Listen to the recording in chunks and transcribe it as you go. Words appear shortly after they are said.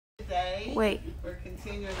Today, Wait. we're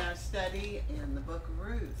continuing our study in the book of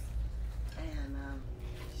Ruth. And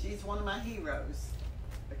she's one of my heroes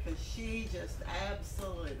because she just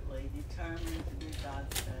absolutely determined to do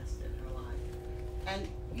God's best in her life. And,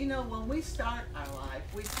 you know, when we start our life,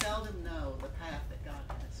 we seldom know the path that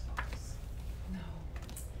God has for us. No.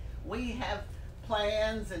 We have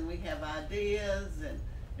plans and we have ideas, and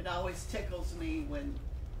it always tickles me when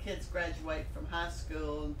kids graduate from high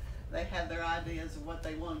school and they have their ideas of what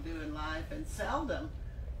they want to do in life, and seldom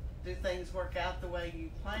do things work out the way you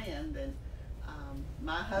planned. And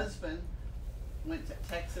my husband went to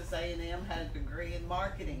Texas A&M, had a degree in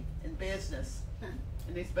marketing and business,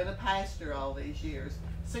 and he's been a pastor all these years.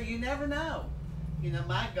 So you never know. You know,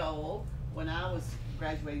 my goal when I was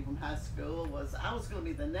graduating from high school was I was going to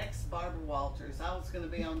be the next Barbara Walters. I was going to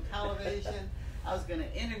be on television. I was going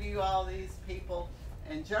to interview all these people,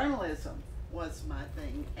 and journalism was my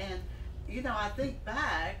thing. And, you know, I think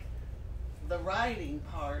back, the writing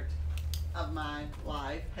part of my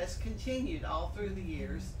life has continued all through the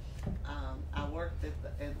years. I worked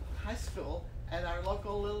in high school at our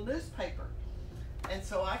local little newspaper. And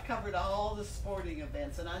so I covered all the sporting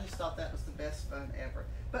events, and I just thought that was the best fun ever.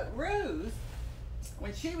 But Ruth,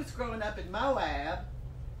 when she was growing up in Moab,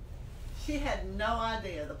 she had no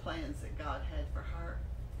idea the plans that God had for her.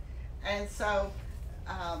 And so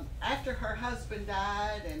after her husband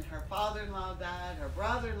died and her father-in-law died, her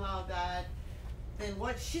brother-in-law died, then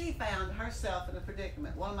what she found herself in a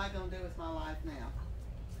predicament. What am I going to do with my life now?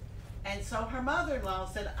 And so her mother-in-law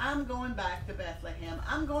said, I'm going back to Bethlehem.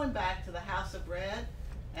 I'm going back to the house of bread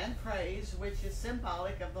and praise, which is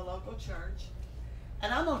symbolic of the local church.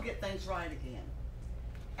 And I'm going to get things right again.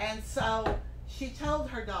 And so she told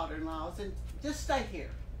her daughter-in-laws, and just stay here.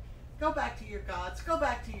 Go back to your gods. Go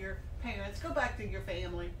back to your parents. Go back to your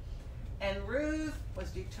family. And Ruth was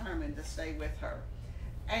determined to stay with her.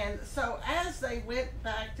 And so as they went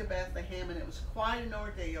back to Bethlehem, and it was quite an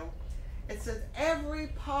ordeal, it says every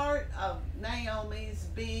part of Naomi's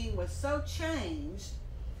being was so changed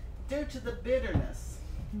due to the bitterness.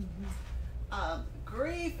 Mm-hmm.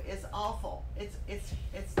 Grief is awful.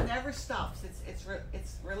 It's never stops.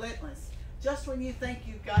 It's relentless. Just when you think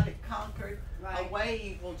you've got it conquered, right, a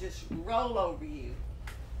wave will just roll over you.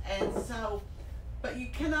 And so, but you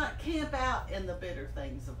cannot camp out in the bitter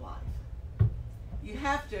things of life. You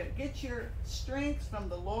have to get your strength from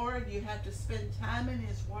the Lord. You have to spend time in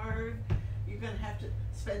His Word. You're going to have to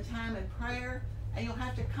spend time in prayer, and you'll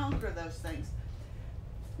have to conquer those things.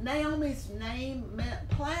 Naomi's name meant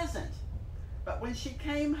pleasant, but when she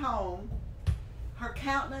came home, her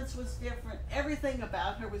countenance was different. Everything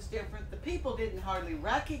about her was different. The people didn't hardly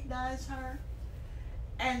recognize her.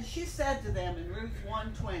 And she said to them in Ruth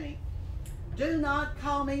 1:20, do not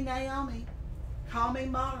call me Naomi, call me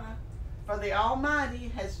Mara, for the Almighty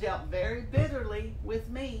has dealt very bitterly with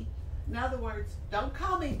me. In other words, don't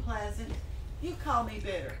call me pleasant, you call me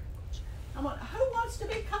bitter. I want, who wants to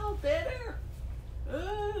be called bitter?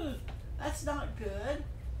 Ooh, that's not good.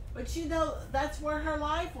 But you know, that's where her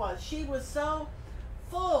life was. She was so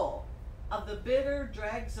full of the bitter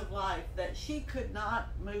dregs of life that she could not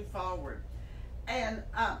move forward. And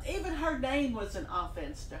even her name was an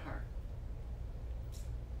offense to her.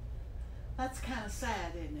 That's kind of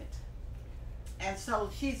sad, isn't it? And so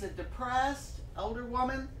she's a depressed older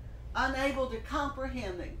woman, unable to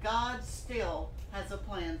comprehend that God still has a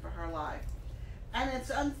plan for her life. And it's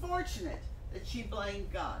unfortunate that she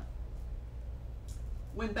blamed God.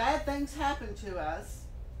 When bad things happen to us,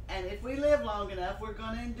 and if we live long enough, we're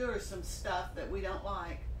going to endure some stuff that we don't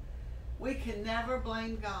like. We can never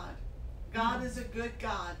blame God. God is a good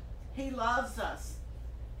God. He loves us.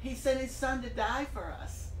 He sent His Son to die for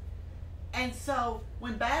us. And so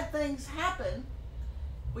when bad things happen,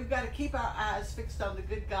 we've got to keep our eyes fixed on the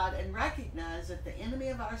good God and recognize that the enemy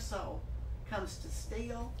of our soul comes to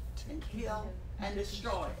steal and kill and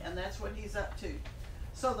destroy. And that's what he's up to.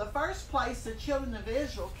 So the first place the children of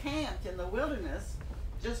Israel camped in the wilderness,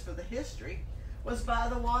 just for the history, was by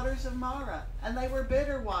the waters of Marah. And they were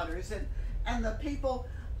bitter waters. And the people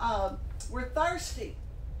were thirsty.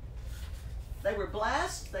 They were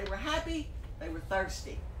blessed. They were happy. They were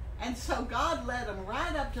thirsty. And so God led them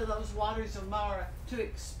right up to those waters of Marah to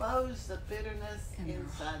expose the bitterness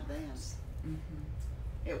inside them.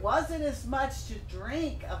 Mm-hmm. It wasn't as much to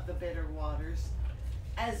drink of the bitter waters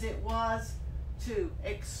as it was to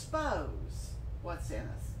expose what's in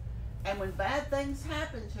us. And when bad things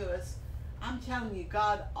happen to us, I'm telling you,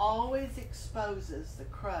 God always exposes the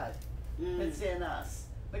crud that's in us,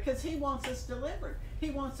 because He wants us delivered.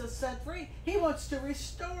 He wants us set free. He wants to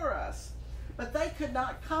restore us. But they could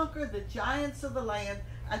not conquer the giants of the land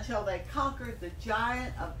until they conquered the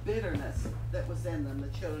giant of bitterness that was in them,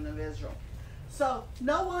 the children of Israel. So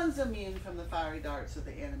no one's immune from the fiery darts of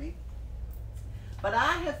the enemy. But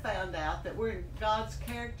I have found out that we're in God's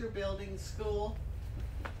character building school,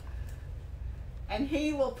 and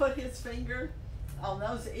He will put His finger on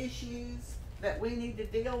those issues that we need to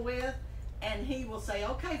deal with, and He will say,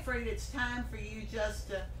 okay, Frida, it's time for you just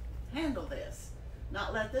to handle this,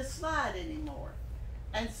 not let this slide anymore.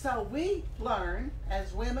 And so we learn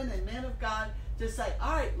as women and men of God to say,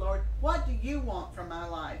 all right, Lord, what do you want from my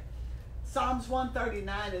life? Psalms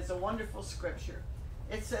 139 is a wonderful scripture.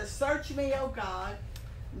 It says, search me, O God,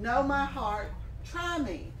 know my heart, try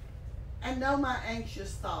me, and know my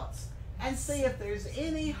anxious thoughts, and see if there's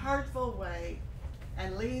any hurtful way,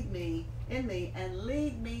 and lead me in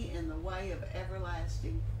the way of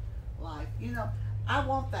everlasting life. You know, I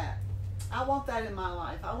want that. I want that in my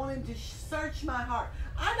life. I want Him to search my heart.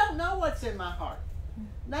 I don't know what's in my heart.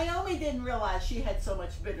 Naomi didn't realize she had so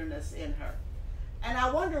much bitterness in her. And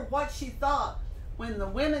I wonder what she thought when the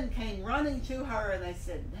women came running to her and they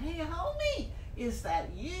said, Naomi, is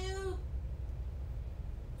that you?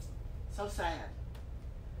 So sad.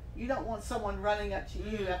 You don't want someone running up to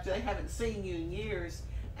you after they haven't seen you in years,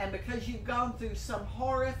 and because you've gone through some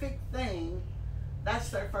horrific thing, that's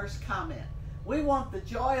their first comment. We want the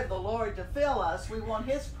joy of the Lord to fill us. We want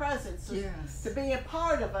His presence to be a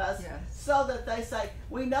part of us, so that they say,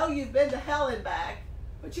 we know you've been to hell and back,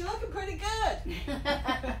 but you're looking pretty good.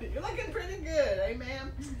 You're looking pretty good.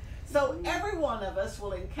 Amen. So every one of us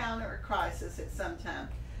will encounter a crisis at some time.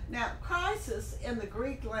 Now, crisis in the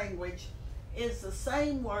Greek language is the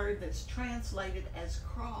same word that's translated as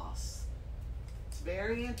cross. It's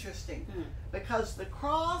very interesting, because the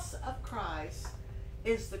cross of Christ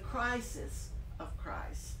is the crisis of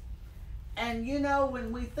Christ. And you know,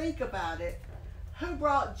 when we think about it, who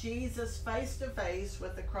brought Jesus face to face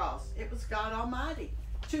with the cross? It was God Almighty,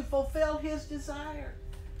 to fulfill His desire,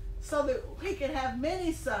 so that He could have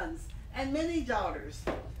many sons and many daughters.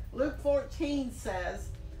 Luke 14 says,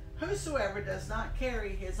 whosoever does not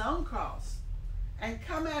carry his own cross and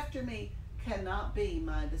come after me cannot be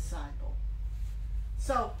my disciple.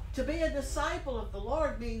 So to be a disciple of the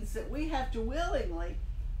Lord means that we have to willingly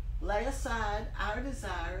lay aside our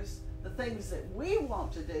desires, the things that we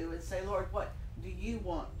want to do, and say, Lord, what do you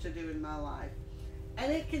want to do in my life?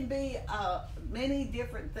 And it can be many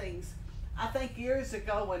different things. I think years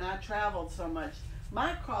ago when I traveled so much,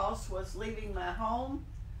 my cross was leaving my home,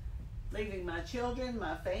 leaving my children,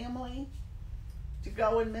 my family, to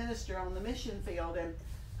go and minister on the mission field. And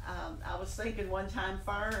I was thinking one time,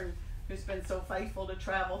 Fern, who's been so faithful to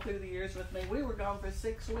travel through the years with me, we were gone for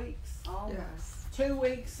 6 weeks. Oh, yes. 2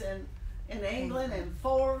 weeks in England and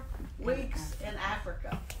 4 weeks in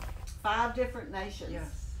Africa. 5 different nations.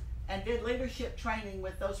 Yes. And did leadership training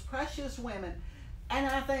with those precious women. And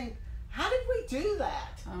I think, how did we do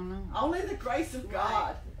that? I don't know. Only the grace of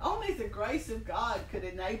God. Only the grace of God could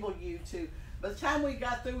enable you to. By the time we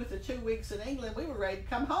got through with the 2 weeks in England, we were ready to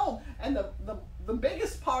come home. And the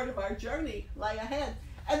biggest part of our journey lay ahead.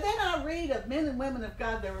 And then I read of men and women of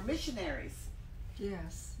God that were missionaries.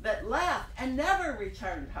 Yes. That left and never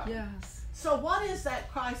returned home. Yes. So what is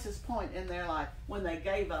that crisis point in their life when they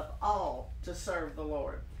gave up all to serve the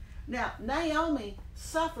Lord? Now, Naomi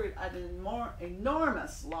suffered an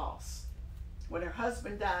enormous loss when her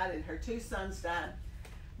husband died and her 2 sons died,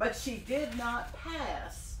 but she did not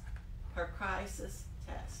pass her crisis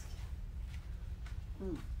test.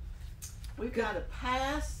 We've got to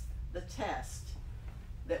pass the test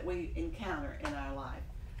that we encounter in our life.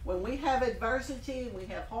 When we have adversity and we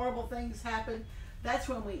have horrible things happen, that's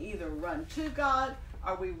when we either run to God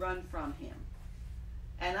or we run from Him.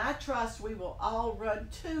 And I trust we will all run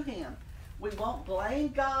to Him. We won't blame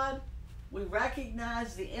God. We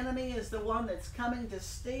recognize the enemy is the one that's coming to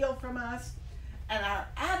steal from us. And our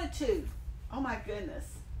attitude, oh my goodness,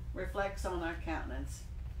 reflects on our countenance.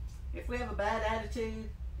 If we have a bad attitude,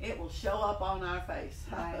 it will show up on our face.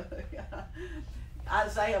 Right.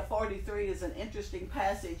 Isaiah 43 is an interesting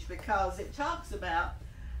passage because it talks about,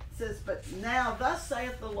 it says, but now thus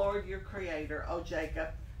saith the Lord your Creator, O Jacob,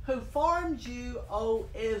 who formed you, O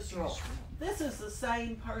Israel. This is the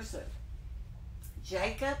same person.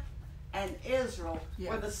 Jacob and Israel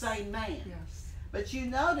were the same man. Yes. But you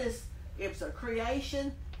notice it was a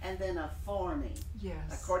creation and then a forming. Yes.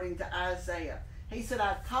 According to Isaiah. He said,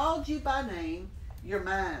 I've called you by name, you're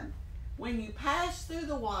mine. When you pass through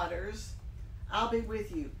the waters, I'll be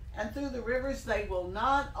with you. And through the rivers, they will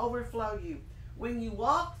not overflow you. When you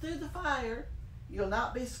walk through the fire, you'll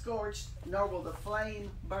not be scorched, nor will the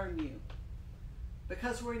flame burn you.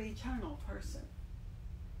 because we're an eternal person.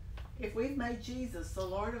 If we've made Jesus the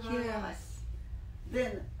Lord of our life,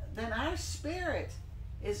 then our spirit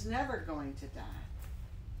is never going to die.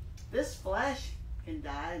 This flesh can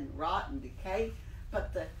die and rot and decay,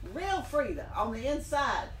 but the real Frida on the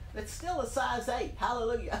inside, that's still a size 8,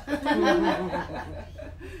 hallelujah,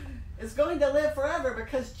 is going to live forever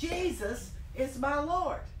because Jesus is my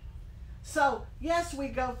Lord. So, yes, we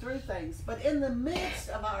go through things, but in the midst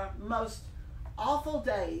of our most awful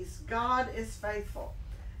days, God is faithful.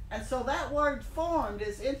 And so that word formed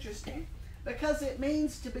is interesting because it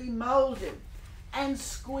means to be molded and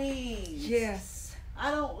squeezed. Yes.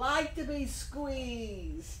 I don't like to be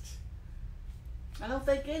squeezed. I don't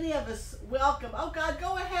think any of us welcome, oh God,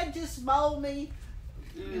 go ahead, just mold me.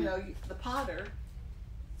 You know, the potter,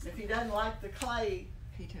 if he doesn't like the clay,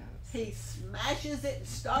 He does. he smashes it and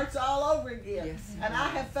starts all over again. Yes, he and I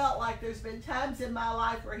does. have felt like there's been times in my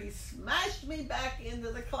life where he smashed me back into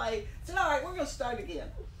the clay, said, all right, we're going to start again.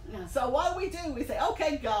 Yeah. So what do? We say,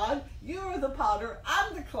 okay, God, you're the potter,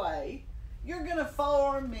 I'm the clay. You're going to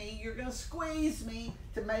form me, you're going to squeeze me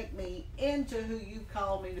to make me into who you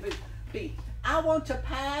called me to be. I want to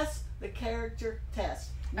pass the character test.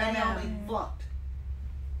 Amen. Naomi flunked.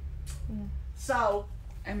 So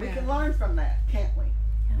we Amen. can learn from that, can't we?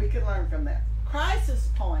 We can learn from that. Crisis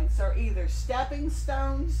points are either stepping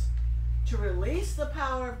stones to release the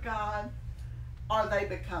power of God, or they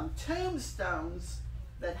become tombstones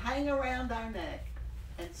that hang around our neck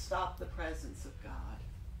and stop the presence of God.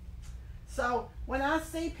 So when I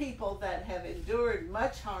see people that have endured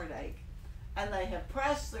much heartache and they have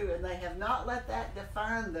pressed through and they have not let that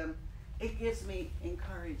define them, it gives me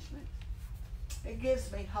encouragement. It gives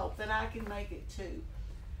me hope that I can make it too.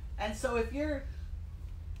 And so if you're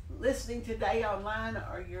listening today online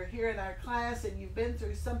or you're here in our class and you've been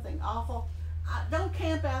through something awful, don't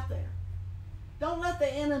camp out there. Don't let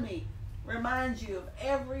the enemy remind you of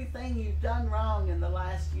everything you've done wrong in the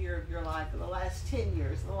last year of your life, or the last 10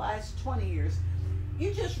 years, the last 20 years.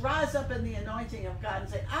 You just rise up in the anointing of God and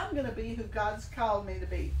say, I'm going to be who God's called me to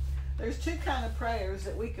be. There's two kind of prayers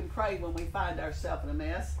that we can pray when we find ourselves in a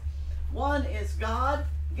mess. One is, God,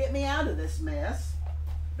 get me out of this mess,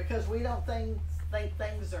 because we don't think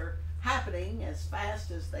things are happening as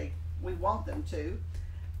fast as we want them to.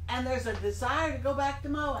 And there's a desire to go back to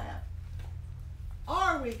Moab.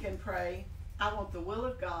 Or we can pray, I want the will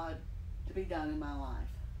of God to be done in my life.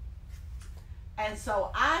 And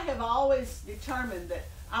so I have always determined that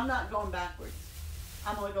I'm not going backwards.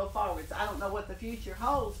 I'm going to go forwards. I don't know what the future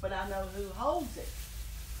holds, but I know who holds it.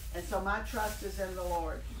 And so my trust is in the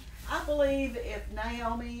Lord. I believe if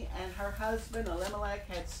Naomi and her husband Elimelech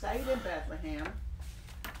had stayed in Bethlehem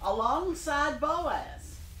alongside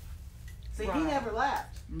Boaz, see, he Right. never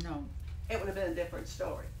left, No. it would have been a different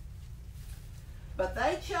story. But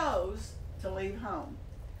they chose to leave home.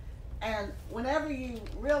 And whenever you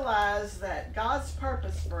realize that God's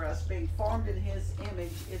purpose for us being formed in His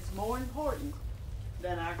image is more important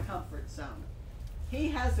than our comfort zone. He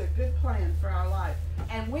has a good plan for our life.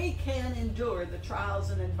 And we can endure the trials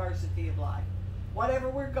and adversity of life. Whatever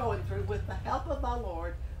we're going through, with the help of the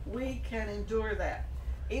Lord, we can endure that.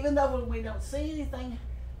 Even though when we don't see anything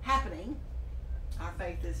happening, our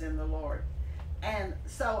faith is in the Lord. And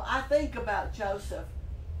so I think about Joseph,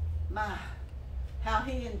 how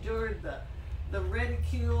he endured the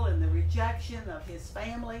ridicule and the rejection of his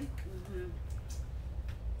family.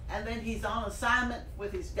 And then he's on assignment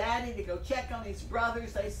with his daddy to go check on his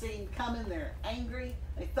brothers. They see him coming, they're angry.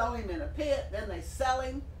 They throw him in a pit, then they sell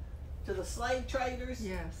him to the slave traders.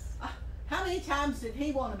 Yes. How many times did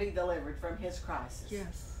he want to be delivered from his crisis?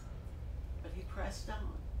 Yes. But he pressed on.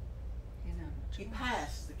 You know. He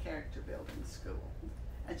passed the character building school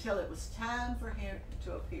until it was time for him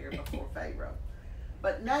to appear before Pharaoh.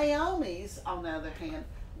 But Naomi's, on the other hand,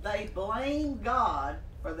 they blame God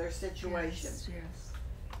for their situation. Yes. Yes.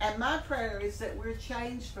 And my prayer is that we're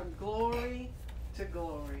changed from glory to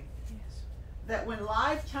glory. Yes. That when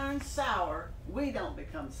life turns sour, we don't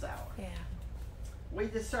become sour. Yeah. We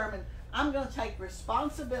determine, I'm going to take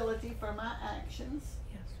responsibility for my actions.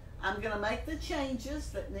 Yes. I'm going to make the changes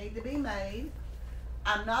that need to be made.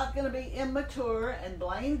 I'm not going to be immature and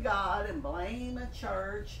blame God and blame a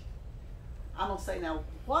church. I'm going to say, now,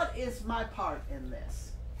 what is my part in this?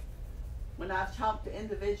 When I've talked to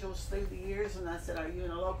individuals through the years and I said, are you in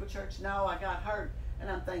a local church? No, I got hurt. And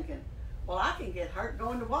I'm thinking, well, I can get hurt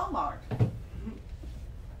going to Walmart.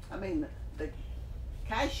 I mean, the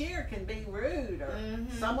cashier can be rude, or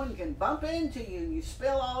someone can bump into you and you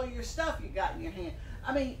spill all your stuff you got in your hand.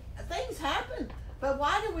 I mean, things happen. But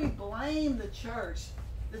why do we blame the church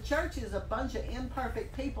The church is a bunch of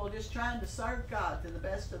imperfect people just trying to serve God to the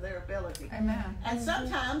best of their ability. Amen. And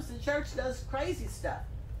sometimes the church does crazy stuff.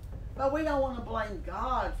 But we don't want to blame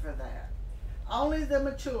God for that. Only the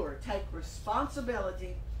mature take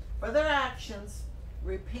responsibility for their actions,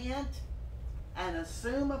 repent, and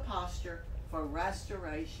assume a posture for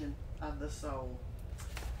restoration of the soul.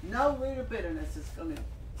 No root of bitterness is going to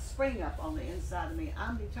spring up on the inside of me.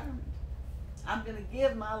 I'm determined. I'm going to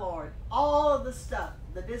give my Lord all of the stuff,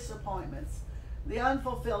 the disappointments, the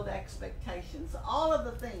unfulfilled expectations, all of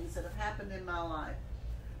the things that have happened in my life,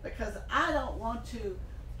 because I don't want to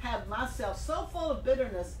have myself so full of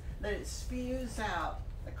bitterness that it spews out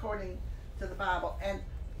according to the Bible. And,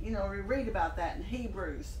 you know, we read about that in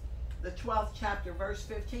Hebrews, the 12th chapter, verse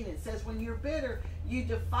 15. It says, when you're bitter, you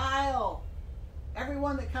defile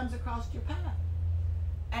everyone that comes across your path.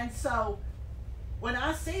 And so when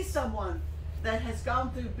I see someone that has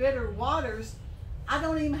gone through bitter waters, I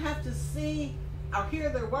don't even have to see or hear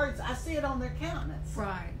their words. I see it on their countenance.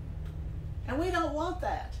 Right. And we don't want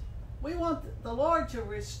that. We want the Lord to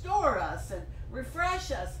restore us and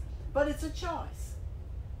refresh us, but it's a choice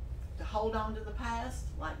to hold on to the past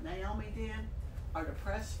like Naomi did, or to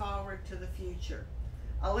press forward to the future.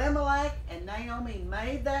 Elimelech and Naomi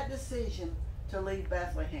made that decision to leave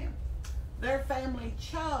Bethlehem. Their family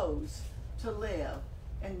chose to live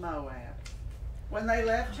in Moab. When they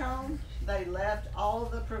left home, they left all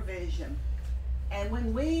the provision. And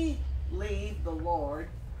when we leave the Lord,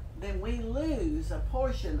 then we lose a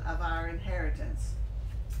portion of our inheritance.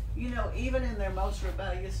 You know, even in their most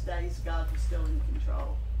rebellious days, God was still in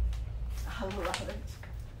control. I love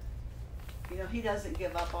it. You know, He doesn't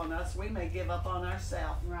give up on us. We may give up on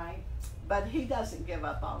ourselves. Right. But He doesn't give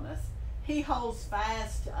up on us. He holds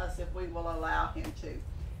fast to us if we will allow Him to.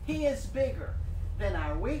 He is bigger than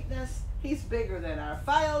our weakness. He's bigger than our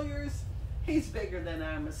failures. He's bigger than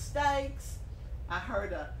our mistakes. I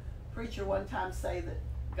heard a preacher one time say that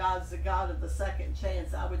God's the God of the second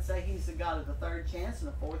chance. I would say He's the God of the third chance and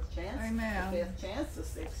the fourth chance, Amen. the fifth chance, the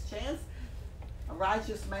sixth chance. A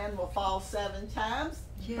righteous man will fall 7 times,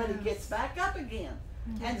 but he Yes. gets back up again.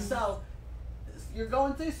 Mhm. And so you're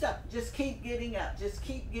going through stuff. Just keep getting up. Just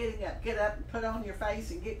keep getting up. Get up and put on your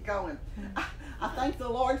face and get going. I thank the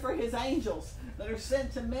Lord for His angels that are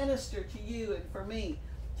sent to minister to you and for me,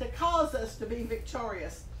 to cause us to be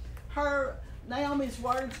victorious. Naomi's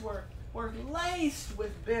words were laced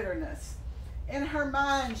with bitterness. In her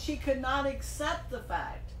mind, she could not accept the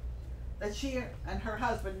fact that she and her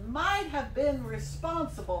husband might have been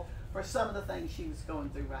responsible for some of the things she was going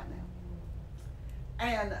through right now.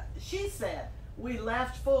 And she said, we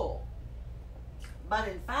left full. But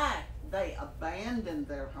in fact, they abandoned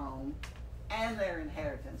their home and their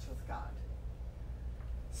inheritance with God.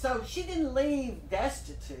 So she didn't leave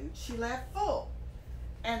destitute, she left full.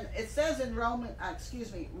 And it says in Ruth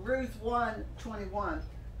 1:21,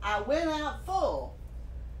 I went out full,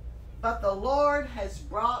 but the Lord has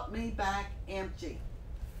brought me back empty.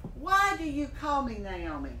 Why do you call me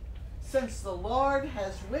Naomi? Since the Lord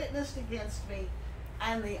has witnessed against me,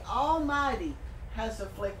 and the Almighty has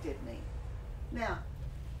afflicted me. Now,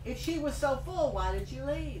 if she was so full, why did you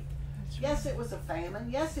leave? That's right. Yes, it was a famine.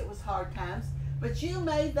 Yes, it was hard times. But you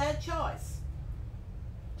made that choice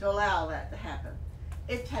to allow that to happen.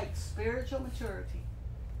 It takes spiritual maturity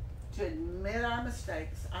to admit our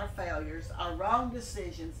mistakes, our failures, our wrong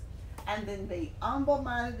decisions, and then be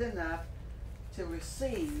humble-minded enough to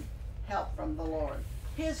receive help from the Lord.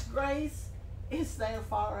 His grace is there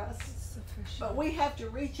for us, Sufficient. but we have to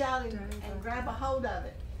reach out and grab a hold of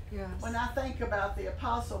it. Yes. When I think about the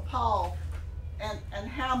Apostle Paul and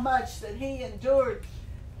how much that he endured,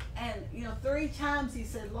 and 3 times he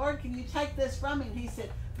said, Lord, can you take this from me? And he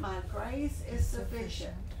said, my grace is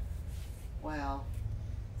sufficient. Well,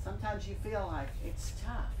 sometimes you feel like it's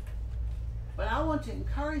tough. But I want to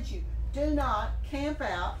encourage you, do not camp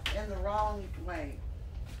out in the wrong way.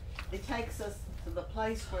 It takes us to the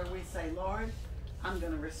place where we say, Lord, I'm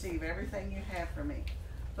going to receive everything you have for me.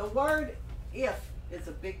 The word if is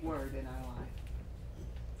a big word in our life.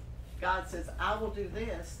 God says, I will do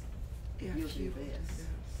this, If you'll do you will this.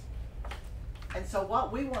 And so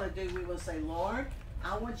what we want to do, we will say, Lord,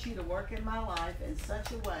 I want you to work in my life in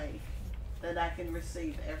such a way that I can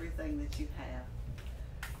receive everything that you have.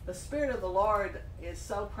 The Spirit of the Lord is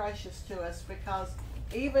so precious to us, because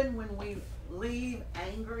even when we leave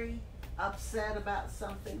angry, upset about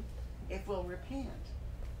something, if we'll repent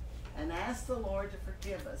and ask the Lord to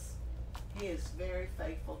forgive us, He is very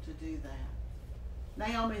faithful to do that.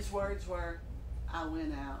 Naomi's words were, I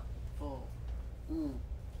went out full.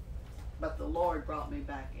 But the Lord brought me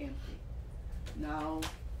back empty. No,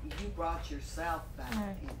 you brought yourself back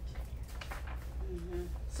Right. empty. Mm-hmm.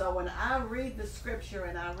 So when I read the scripture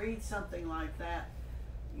and I read something like that,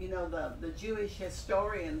 you know, the Jewish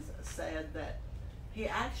historians said that he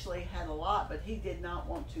actually had a lot, but he did not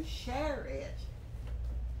want to share it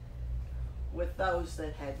with those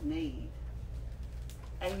that had need.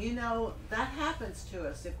 And you know, that happens to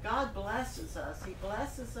us. If God blesses us, he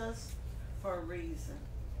blesses us for a reason.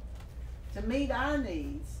 To meet our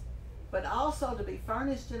needs, but also to be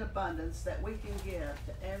furnished in abundance that we can give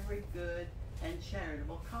to every good and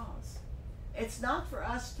charitable cause. It's not for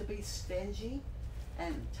us to be stingy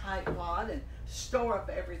and tightwad and store up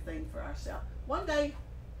everything for ourselves. One day,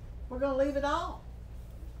 we're going to leave it all.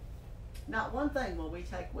 Not one thing will we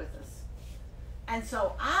take with us. And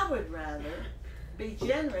so I would rather be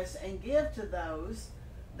generous and give to those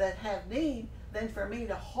that have need than for me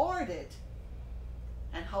to hoard it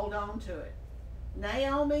and hold on to it.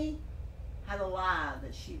 Naomi had a lie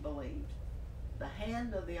that she believed. The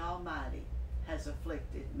hand of the Almighty has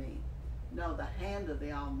afflicted me. No, the hand of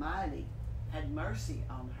the Almighty had mercy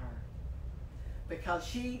on her. Because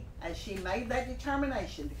she, as she made that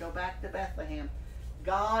determination to go back to Bethlehem,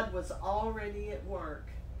 God was already at work.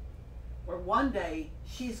 Where one day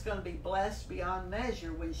she's going to be blessed beyond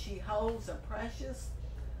measure when she holds a precious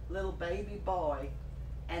little baby boy,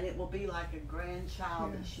 and it will be like a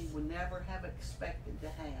grandchild that she would never have expected to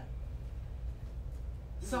have.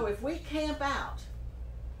 So if we camp out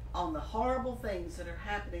on the horrible things that are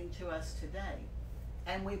happening to us today,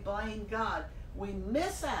 and we blame God, we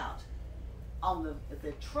miss out on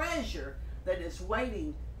the treasure that is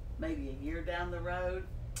waiting maybe a year down the road,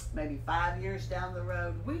 maybe 5 years down the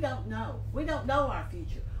road. We don't know. We don't know our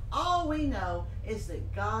future. All we know is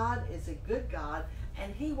that God is a good God,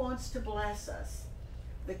 and he wants to bless us.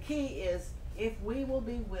 The key is if we will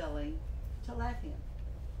be willing to let him.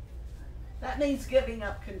 That means giving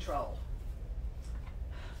up control.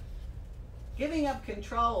 Giving up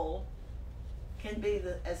control can be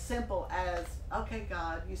as simple as, okay,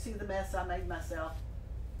 God, you see the mess I made myself.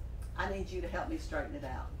 I need you to help me straighten it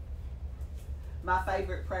out. My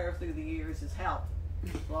favorite prayer through the years is help.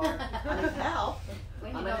 Lord, I need help.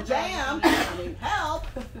 I'm in a jam. I need help.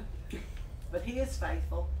 But he is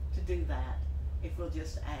faithful to do that if we'll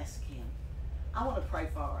just ask him. I want to pray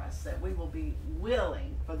for us that we will be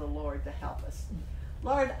willing for the Lord to help us.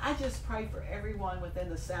 Lord, I just pray for everyone within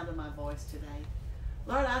the sound of my voice today.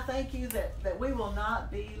 Lord, I thank you that we will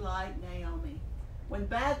not be like Naomi. When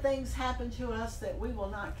bad things happen to us, that we will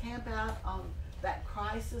not camp out on that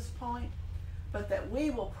crisis point, but that we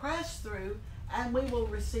will press through and we will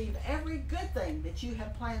receive every good thing that you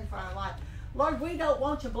have planned for our life. Lord, we don't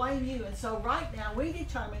want to blame you, and so right now we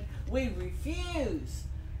determine we refuse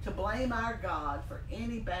to blame our God for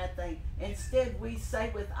any bad thing. Instead, we say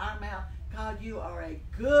with our mouth, God, you are a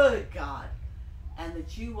good God, and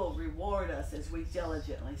that you will reward us as we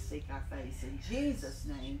diligently seek our face. In Jesus'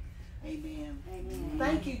 name, amen. Amen.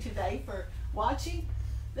 Thank you today for watching.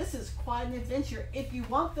 This is quite an adventure. If you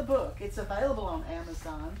want the book, it's available on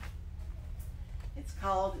Amazon. It's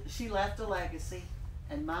called She Left a Legacy.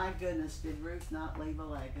 And my goodness, did Ruth not leave a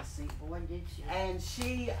legacy? Boy, did she. And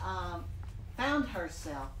she found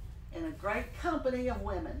herself in a great company of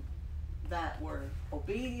women that were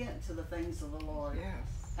obedient to the things of the Lord.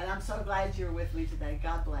 Yes. And I'm so glad you're with me today.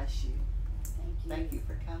 God bless you. Thank you. Thank you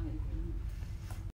for coming.